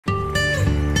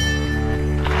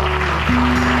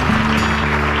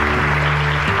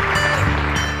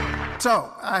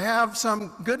So I have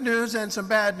some good news and some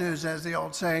bad news, as the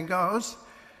old saying goes.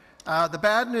 The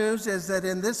bad news is that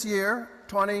in this year,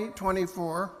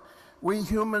 2024, we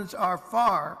humans are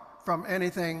far from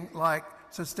anything like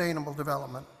sustainable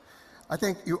development. I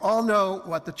think you all know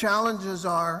what the challenges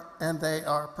are, and they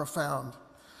are profound.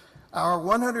 Our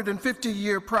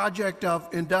 150-year project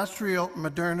of industrial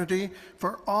modernity,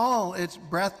 for all its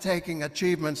breathtaking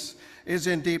achievements, is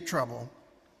in deep trouble.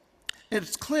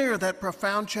 It's clear that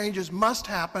profound changes must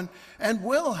happen and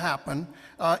will happen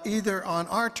either on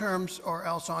our terms or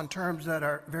else on terms that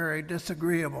are very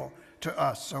disagreeable to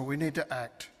us, so we need to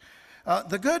act.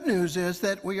 The good news is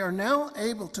that we are now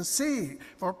able to see,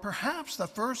 for perhaps the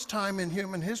first time in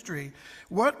human history,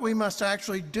 what we must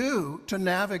actually do to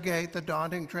navigate the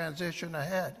daunting transition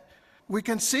ahead. We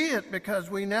can see it because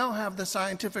we now have the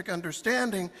scientific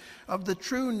understanding of the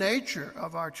true nature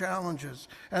of our challenges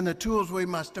and the tools we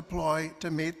must deploy to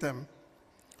meet them.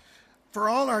 For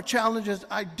all our challenges,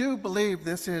 I do believe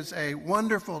this is a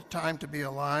wonderful time to be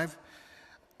alive.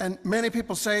 And many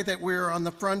people say that we're on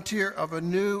the frontier of a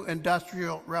new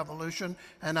industrial revolution,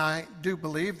 and I do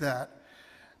believe that.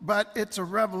 But it's a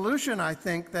revolution, I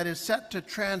think, that is set to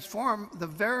transform the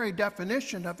very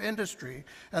definition of industry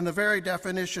and the very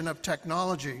definition of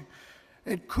technology.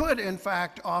 It could, in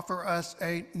fact, offer us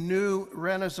a new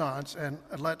renaissance, and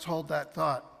let's hold that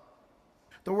thought.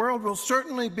 The world will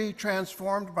certainly be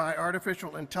transformed by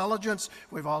artificial intelligence.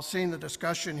 We've all seen the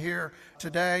discussion here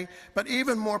today, but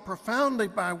even more profoundly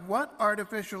by what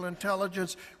artificial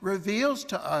intelligence reveals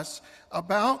to us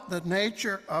about the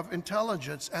nature of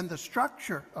intelligence and the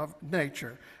structure of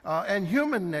nature and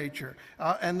human nature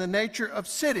and the nature of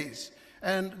cities.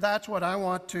 And that's what I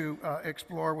want to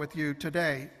explore with you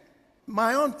today.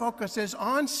 My own focus is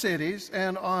on cities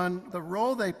and on the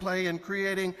role they play in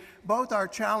creating both our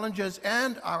challenges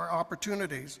and our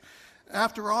opportunities.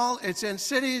 After all, it's in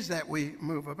cities that we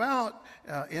move about,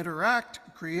 interact,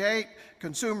 create,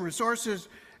 consume resources,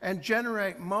 and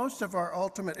generate most of our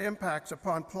ultimate impacts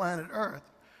upon planet Earth.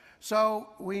 So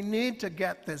we need to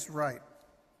get this right.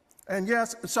 And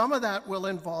yes, some of that will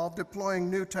involve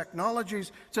deploying new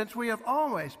technologies, since we have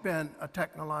always been a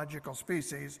technological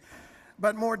species.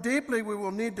 But more deeply, we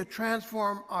will need to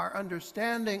transform our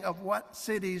understanding of what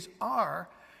cities are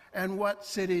and what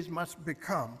cities must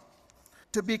become.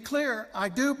 To be clear, I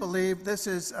do believe this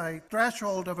is a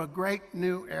threshold of a great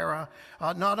new era,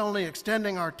 not only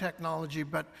extending our technology,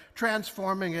 but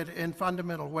transforming it in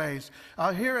fundamental ways.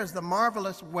 Here is the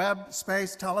marvelous Webb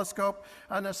Space Telescope,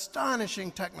 an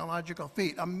astonishing technological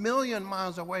feat, 1 million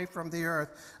miles away from the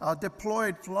Earth,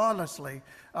 deployed flawlessly.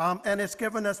 And it's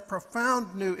given us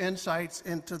profound new insights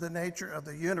into the nature of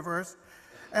the universe.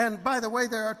 And by the way,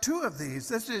 there are two of these.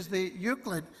 This is the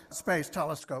Euclid Space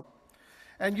Telescope.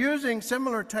 And using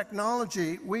similar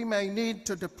technology, we may need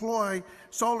to deploy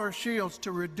solar shields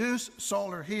to reduce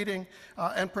solar heating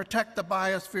and protect the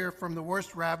biosphere from the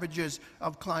worst ravages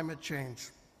of climate change.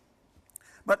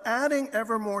 But adding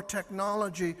ever more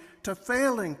technology to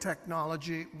failing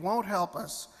technology won't help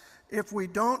us if we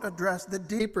don't address the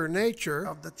deeper nature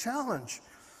of the challenge.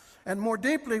 And more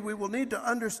deeply, we will need to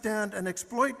understand and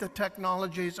exploit the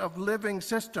technologies of living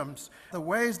systems, the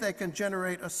ways they can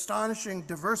generate astonishing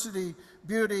diversity,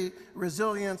 beauty,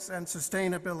 resilience, and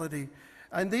sustainability.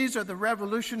 And these are the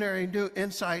revolutionary new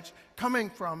insights coming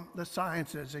from the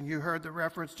sciences, and you heard the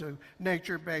reference to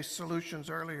nature-based solutions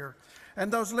earlier.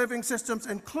 And those living systems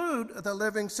include the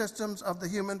living systems of the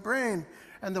human brain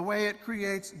and the way it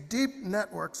creates deep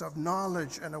networks of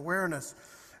knowledge and awareness.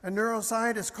 And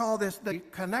neuroscientists call this the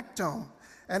connectome,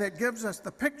 and it gives us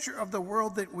the picture of the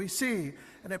world that we see,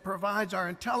 and it provides our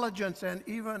intelligence and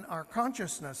even our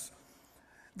consciousness.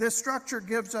 This structure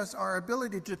gives us our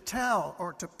ability to tell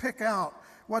or to pick out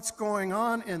what's going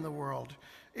on in the world.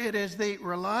 It is the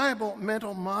reliable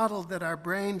mental model that our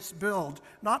brains build,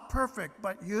 not perfect,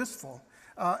 but useful,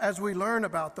 as we learn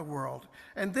about the world.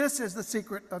 And this is the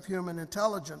secret of human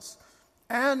intelligence.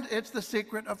 And it's the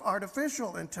secret of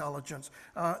artificial intelligence,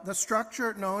 the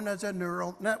structure known as a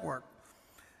neural network.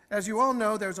 As you all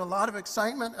know, there's a lot of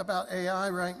excitement about AI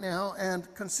right now,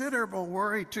 and considerable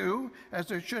worry too, as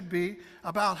there should be,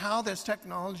 about how this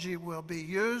technology will be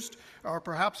used, or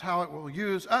perhaps how it will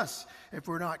use us if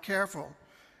we're not careful.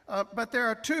 But there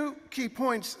are two key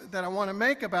points that I want to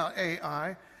make about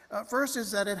AI. First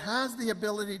is that it has the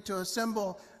ability to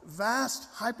assemble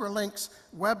vast hyperlinks,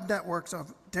 web networks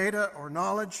of data or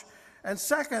knowledge. And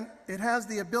second, it has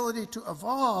the ability to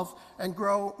evolve and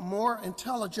grow more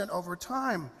intelligent over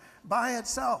time by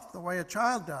itself, the way a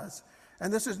child does.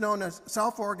 And this is known as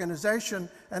self-organization,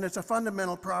 and it's a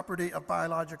fundamental property of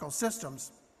biological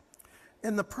systems.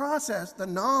 In the process, the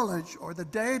knowledge or the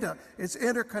data is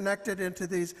interconnected into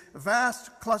these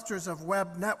vast clusters of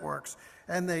web networks,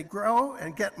 and they grow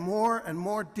and get more and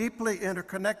more deeply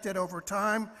interconnected over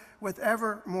time with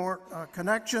ever more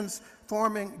connections,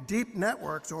 forming deep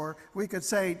networks, or we could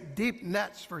say deep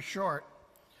nets for short.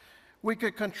 We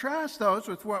could contrast those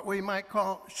with what we might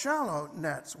call shallow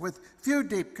nets, with few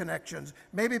deep connections,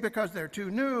 maybe because they're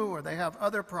too new or they have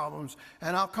other problems,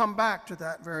 and I'll come back to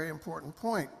that very important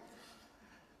point.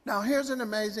 Now, here's an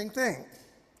amazing thing.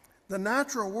 The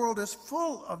natural world is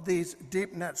full of these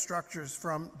deep net structures,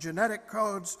 from genetic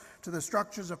codes to the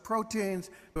structures of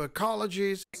proteins, to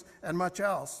ecologies, and much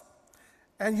else.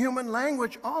 And human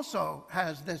language also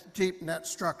has this deep net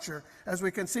structure, as we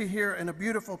can see here in a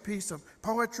beautiful piece of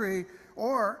poetry,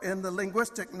 or in the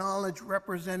linguistic knowledge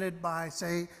represented by,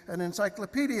 say, an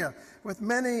encyclopedia, with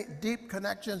many deep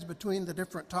connections between the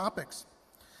different topics.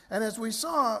 And as we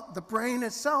saw, the brain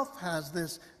itself has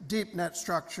this deep net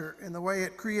structure in the way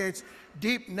it creates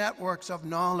deep networks of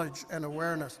knowledge and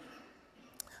awareness.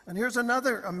 And here's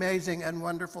another amazing and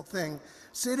wonderful thing.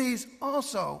 Cities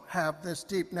also have this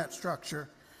deep net structure.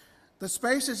 The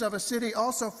spaces of a city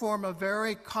also form a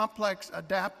very complex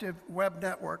adaptive web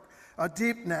network, a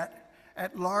deep net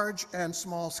at large and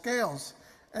small scales.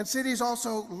 And cities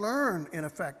also learn, in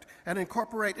effect, and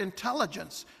incorporate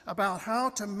intelligence about how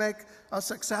to make a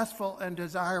successful and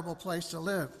desirable place to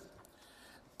live.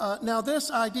 Now, this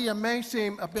idea may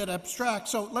seem a bit abstract,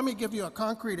 so let me give you a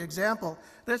concrete example.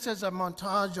 This is a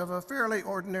montage of a fairly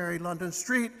ordinary London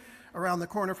street around the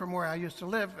corner from where I used to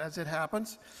live, as it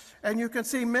happens. And you can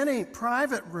see many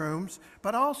private rooms,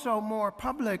 but also more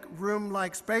public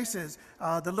room-like spaces,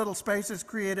 the little spaces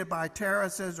created by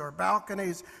terraces or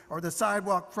balconies or the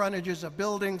sidewalk frontages of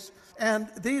buildings. And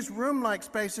these room-like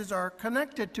spaces are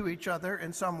connected to each other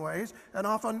in some ways, and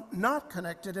often not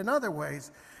connected in other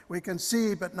ways. We can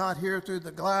see but not hear through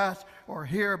the glass, or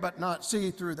hear but not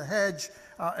see through the hedge,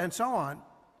 and so on.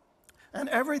 And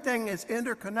everything is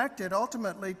interconnected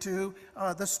ultimately to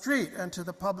the street and to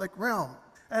the public realm.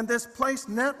 And this place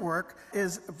network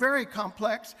is very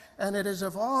complex, and it is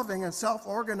evolving and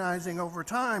self-organizing over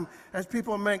time as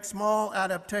people make small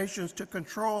adaptations to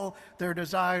control their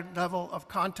desired level of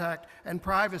contact and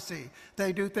privacy.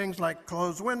 They do things like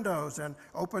close windows and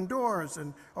open doors,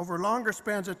 and over longer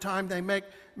spans of time they make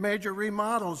major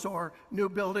remodels or new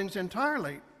buildings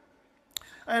entirely.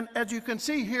 And as you can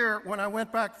see here, when I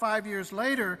went back 5 years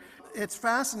later, it's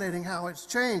fascinating how it's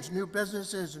changed. New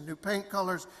businesses and new paint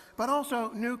colors, but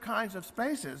also new kinds of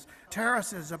spaces.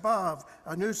 Terraces above,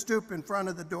 a new stoop in front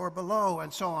of the door below,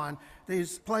 and so on.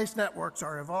 These place networks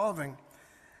are evolving.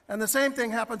 And the same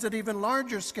thing happens at even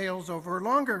larger scales over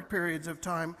longer periods of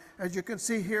time, as you can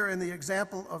see here in the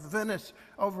example of Venice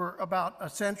over about a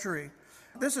century.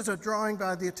 This is a drawing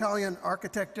by the Italian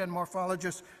architect and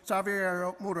morphologist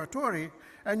Saverio Muratori,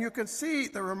 and you can see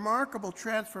the remarkable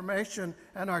transformation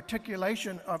and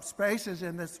articulation of spaces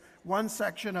in this one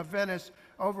section of Venice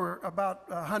over about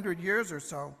 100 years or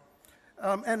so.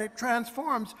 And it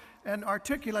transforms and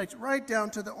articulates right down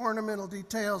to the ornamental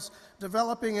details,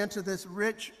 developing into this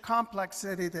rich, complex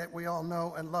city that we all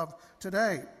know and love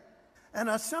today. And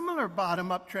a similar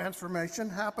bottom-up transformation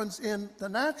happens in the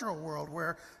natural world,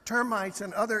 where termites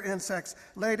and other insects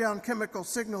lay down chemical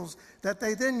signals that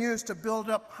they then use to build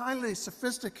up highly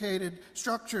sophisticated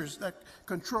structures that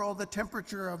control the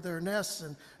temperature of their nests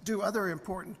and do other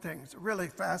important things. A really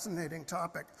fascinating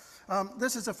topic.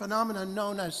 This is a phenomenon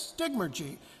known as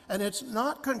stigmergy, and it's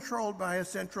not controlled by a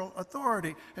central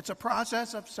authority. It's a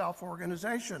process of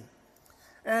self-organization.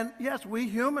 And yes, we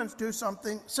humans do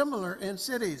something similar in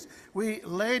cities. We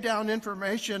lay down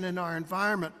information in our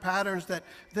environment, patterns that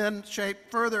then shape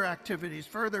further activities,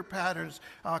 further patterns,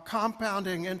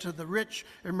 compounding into the rich,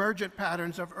 emergent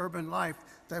patterns of urban life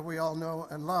that we all know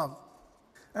and love.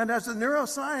 And as the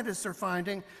neuroscientists are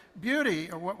finding, beauty,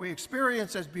 or what we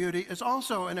experience as beauty, is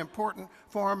also an important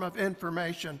form of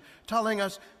information, telling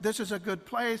us this is a good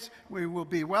place, we will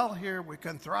be well here, we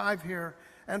can thrive here,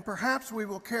 and perhaps we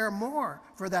will care more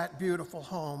for that beautiful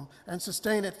home and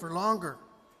sustain it for longer.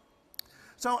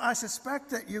 So I suspect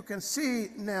that you can see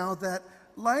now that,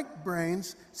 like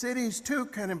brains, cities too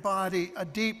can embody a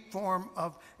deep form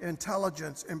of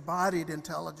intelligence, embodied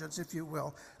intelligence, if you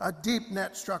will, a deep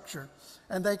net structure.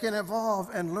 And they can evolve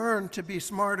and learn to be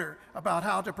smarter about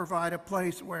how to provide a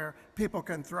place where people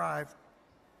can thrive.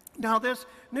 Now, this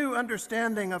new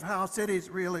understanding of how cities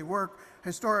really work,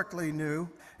 historically new,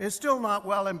 is still not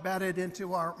well embedded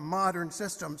into our modern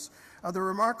systems. The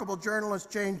remarkable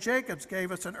journalist Jane Jacobs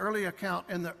gave us an early account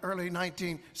in the early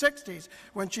 1960s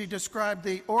when she described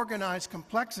the organized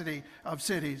complexity of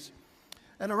cities.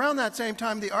 And around that same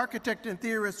time, the architect and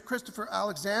theorist Christopher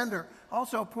Alexander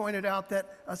also pointed out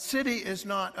that a city is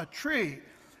not a tree.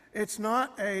 It's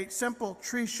not a simple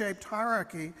tree-shaped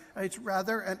hierarchy. It's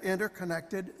rather an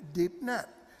interconnected deep net.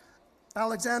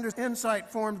 Alexander's insight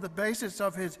formed the basis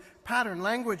of his pattern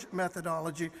language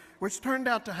methodology, which turned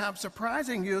out to have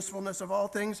surprising usefulness of all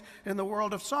things in the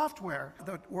world of software,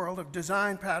 the world of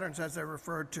design patterns as they're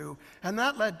referred to. And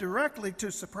that led directly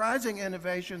to surprising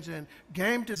innovations in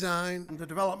game design, the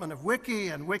development of Wiki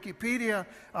and Wikipedia,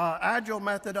 agile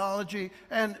methodology,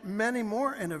 and many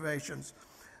more innovations.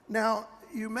 Now,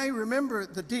 you may remember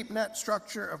the deep net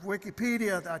structure of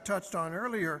Wikipedia that I touched on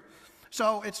earlier.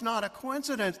 So it's not a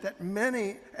coincidence that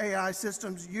many AI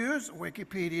systems use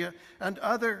Wikipedia and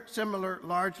other similar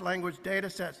large language data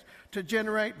sets to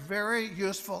generate very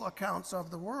useful accounts of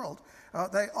the world.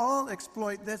 They all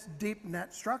exploit this deep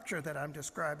net structure that I'm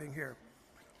describing here.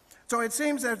 So it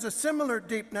seems there's a similar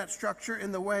deep net structure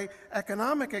in the way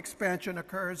economic expansion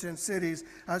occurs in cities,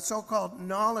 as so-called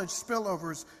knowledge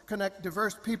spillovers connect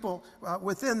diverse people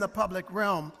within the public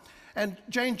realm. And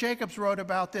Jane Jacobs wrote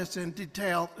about this in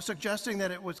detail, suggesting that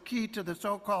it was key to the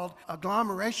so-called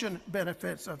agglomeration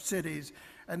benefits of cities.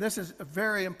 And this is a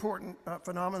very important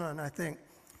phenomenon, I think.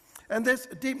 And this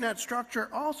deep net structure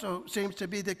also seems to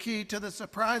be the key to the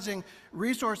surprising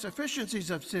resource efficiencies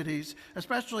of cities,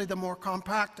 especially the more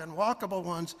compact and walkable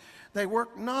ones. They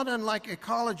work not unlike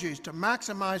ecologies to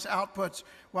maximize outputs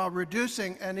while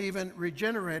reducing and even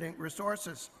regenerating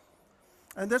resources.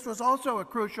 And this was also a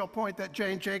crucial point that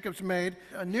Jane Jacobs made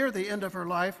near the end of her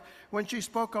life when she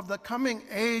spoke of the coming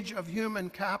age of human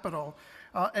capital,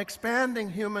 expanding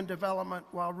human development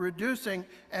while reducing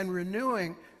and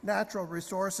renewing natural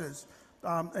resources,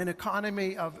 an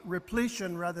economy of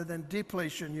repletion rather than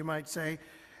depletion, you might say.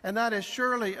 And that is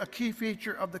surely a key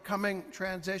feature of the coming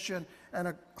transition and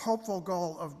a hopeful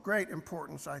goal of great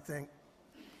importance, I think.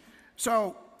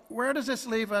 So, where does this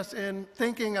leave us in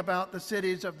thinking about the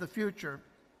cities of the future?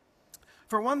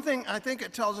 For one thing, I think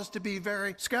it tells us to be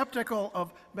very skeptical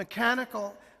of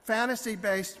mechanical,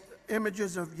 fantasy-based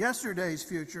images of yesterday's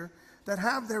future that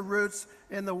have their roots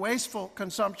in the wasteful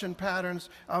consumption patterns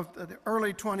of the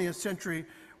early 20th century,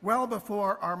 well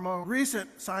before our more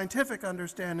recent scientific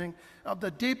understanding of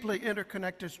the deeply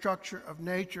interconnected structure of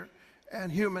nature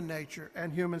and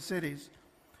human cities.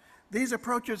 These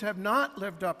approaches have not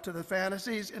lived up to the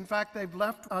fantasies. In fact, they've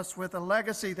left us with a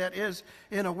legacy that is,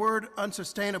 in a word,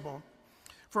 unsustainable.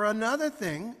 For another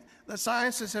thing, the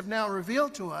sciences have now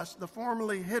revealed to us the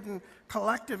formerly hidden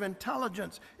collective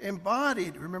intelligence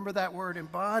embodied, remember that word,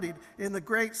 embodied, in the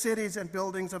great cities and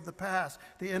buildings of the past,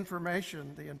 the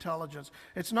information, the intelligence.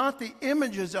 It's not the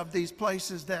images of these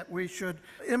places that we should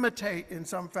imitate in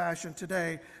some fashion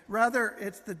today. Rather,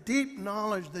 it's the deep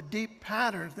knowledge, the deep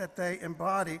patterns that they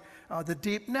embody, the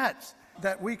deep nets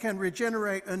that we can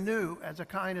regenerate anew as a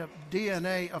kind of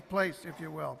DNA of place, if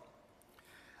you will.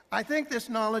 I think this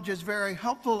knowledge is very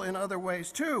helpful in other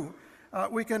ways too.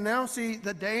 We can now see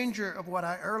the danger of what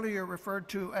I earlier referred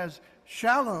to as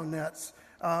shallow nets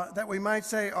that we might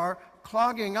say are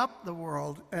clogging up the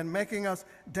world and making us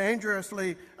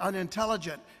dangerously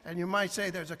unintelligent. And you might say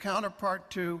there's a counterpart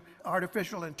to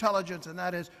artificial intelligence, and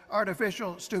that is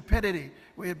artificial stupidity.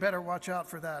 We had better watch out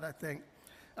for that, I think.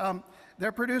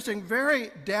 They're producing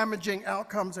very damaging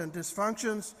outcomes and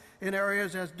dysfunctions in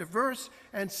areas as diverse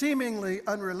and seemingly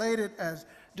unrelated as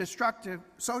destructive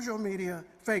social media,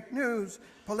 fake news,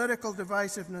 political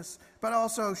divisiveness, but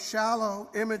also shallow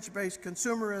image-based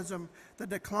consumerism, the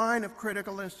decline of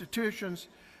critical institutions,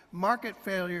 market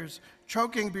failures,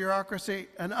 choking bureaucracy,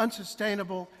 and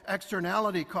unsustainable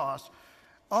externality costs.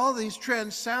 All these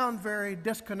trends sound very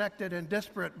disconnected and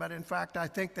disparate, but in fact I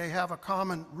think they have a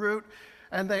common root,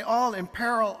 and they all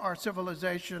imperil our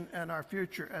civilization and our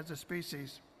future as a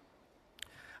species.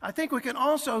 I think we can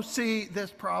also see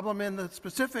this problem in the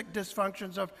specific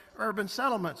dysfunctions of urban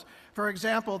settlements. For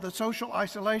example, the social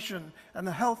isolation and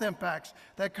the health impacts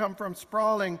that come from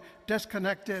sprawling,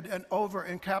 disconnected, and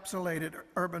over-encapsulated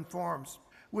urban forms.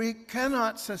 We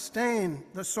cannot sustain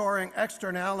the soaring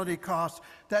externality costs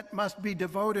that must be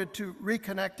devoted to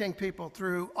reconnecting people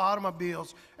through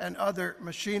automobiles and other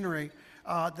machinery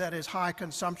that is high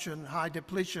consumption, high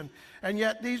depletion. And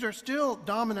yet these are still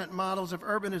dominant models of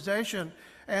urbanization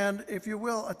and, if you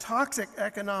will, a toxic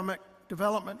economic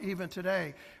development even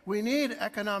today. We need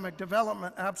economic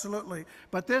development, absolutely,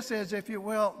 but this is, if you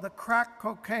will, the crack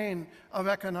cocaine of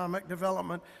economic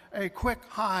development, a quick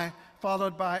high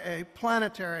followed by a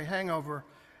planetary hangover.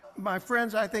 My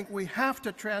friends, I think we have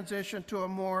to transition to a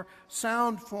more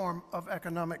sound form of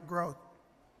economic growth.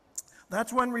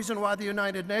 That's one reason why the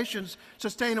United Nations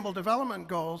Sustainable Development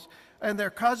Goals and their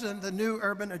cousin, the New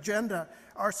Urban Agenda,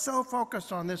 are so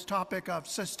focused on this topic of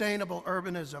sustainable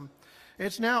urbanism.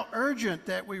 It's now urgent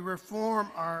that we reform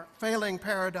our failing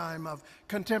paradigm of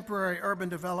contemporary urban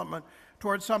development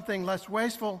towards something less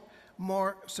wasteful,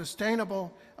 more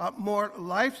sustainable, more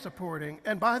life-supporting,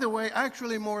 and by the way,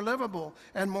 actually more livable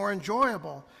and more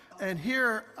enjoyable. And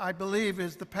here, I believe,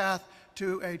 is the path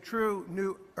to a true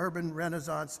new urban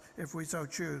renaissance, if we so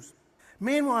choose.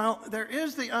 Meanwhile, there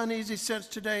is the uneasy sense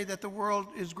today that the world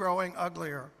is growing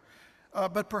uglier.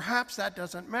 But perhaps that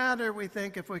doesn't matter, we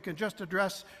think, if we can just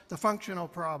address the functional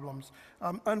problems.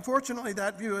 Unfortunately,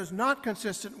 that view is not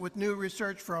consistent with new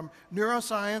research from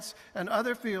neuroscience and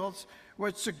other fields,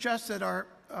 which suggests that our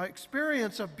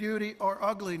experience of beauty or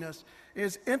ugliness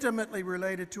is intimately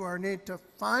related to our need to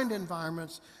find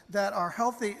environments that are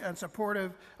healthy and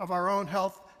supportive of our own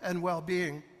health and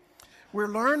well-being. We're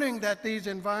learning that these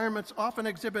environments often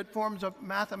exhibit forms of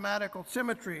mathematical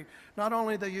symmetry, not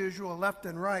only the usual left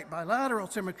and right bilateral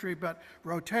symmetry, but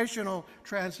rotational,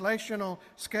 translational,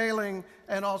 scaling,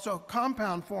 and also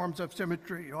compound forms of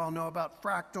symmetry. You all know about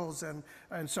fractals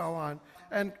and so on.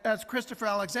 And as Christopher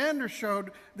Alexander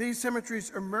showed, these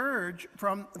symmetries emerge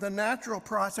from the natural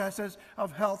processes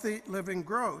of healthy living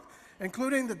growth,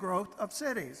 including the growth of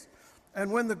cities.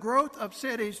 And when the growth of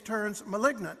cities turns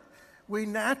malignant, we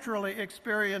naturally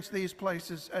experience these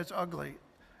places as ugly.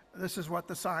 This is what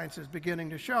the science is beginning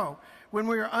to show. When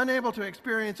we are unable to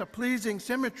experience a pleasing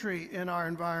symmetry in our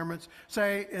environments,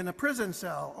 say in a prison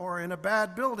cell or in a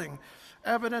bad building,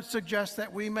 evidence suggests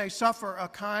that we may suffer a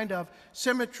kind of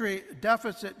symmetry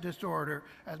deficit disorder,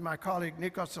 as my colleague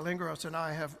Nikos Salingros and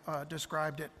I have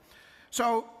described it.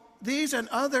 So these and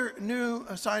other new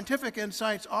scientific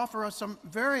insights offer us some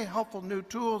very helpful new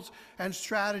tools and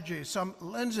strategies, some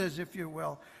lenses, if you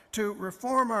will, to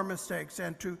reform our mistakes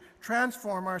and to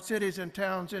transform our cities and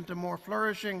towns into more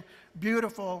flourishing,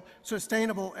 beautiful,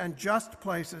 sustainable, and just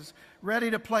places, ready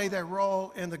to play their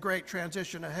role in the great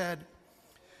transition ahead.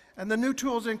 And the new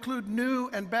tools include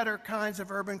new and better kinds of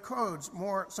urban codes,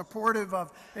 more supportive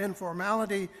of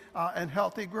informality and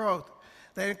healthy growth.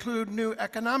 They include new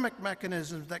economic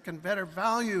mechanisms that can better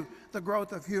value the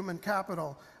growth of human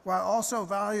capital, while also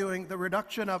valuing the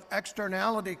reduction of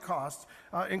externality costs,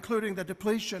 including the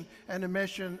depletion and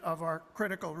emission of our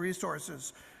critical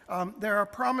resources. There are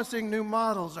promising new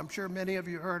models. I'm sure many of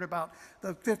you heard about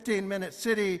the 15-minute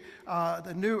city,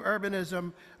 the new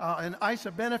urbanism, and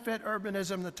ISA-benefit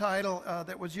urbanism, the title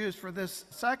that was used for this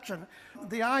section.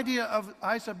 The idea of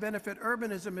ISA-benefit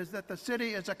urbanism is that the city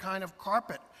is a kind of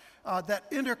carpet that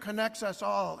interconnects us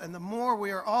all, and the more we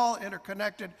are all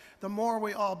interconnected, the more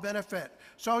we all benefit.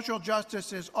 Social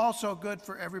justice is also good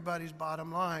for everybody's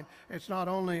bottom line. It's not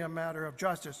only a matter of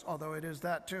justice, although it is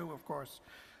that too, of course.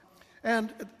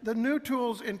 And the new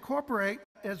tools incorporate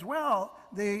as well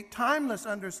the timeless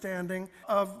understanding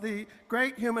of the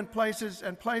great human places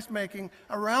and placemaking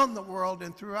around the world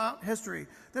and throughout history.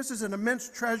 This is an immense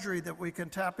treasury that we can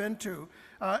tap into.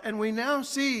 And we now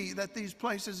see that these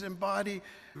places embody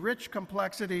rich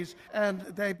complexities, and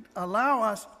they allow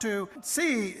us to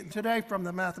see today from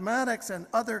the mathematics and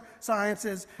other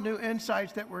sciences new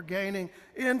insights that we're gaining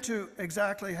into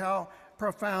exactly how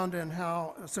profound and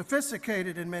how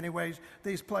sophisticated in many ways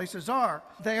these places are.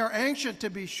 They are ancient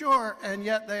to be sure, and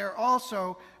yet they are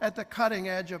also at the cutting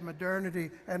edge of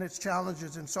modernity and its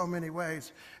challenges in so many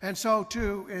ways. And so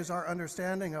too is our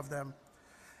understanding of them.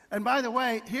 And by the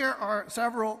way, here are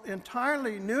several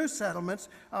entirely new settlements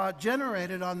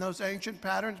generated on those ancient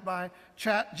patterns by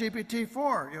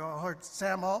ChatGPT-4. You all heard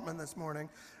Sam Altman this morning.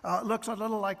 Looks a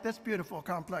little like this beautiful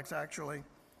complex, actually.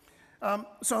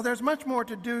 So there's much more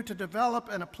to do to develop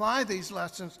and apply these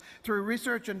lessons through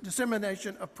research and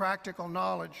dissemination of practical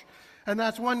knowledge. And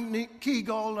that's one key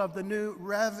goal of the new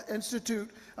Rev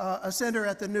Institute, a center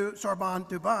at the new Sorbonne,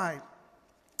 Dubai.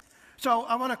 So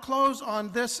I want to close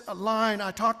on this line.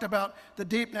 I talked about the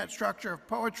deep net structure of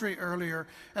poetry earlier,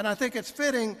 and I think it's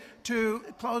fitting to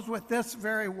close with this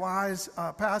very wise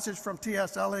passage from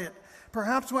T.S. Eliot.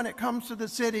 Perhaps when it comes to the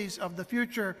cities of the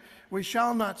future, we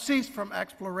shall not cease from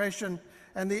exploration,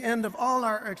 and the end of all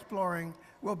our exploring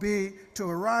will be to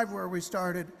arrive where we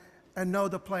started and know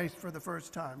the place for the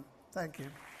first time. Thank you.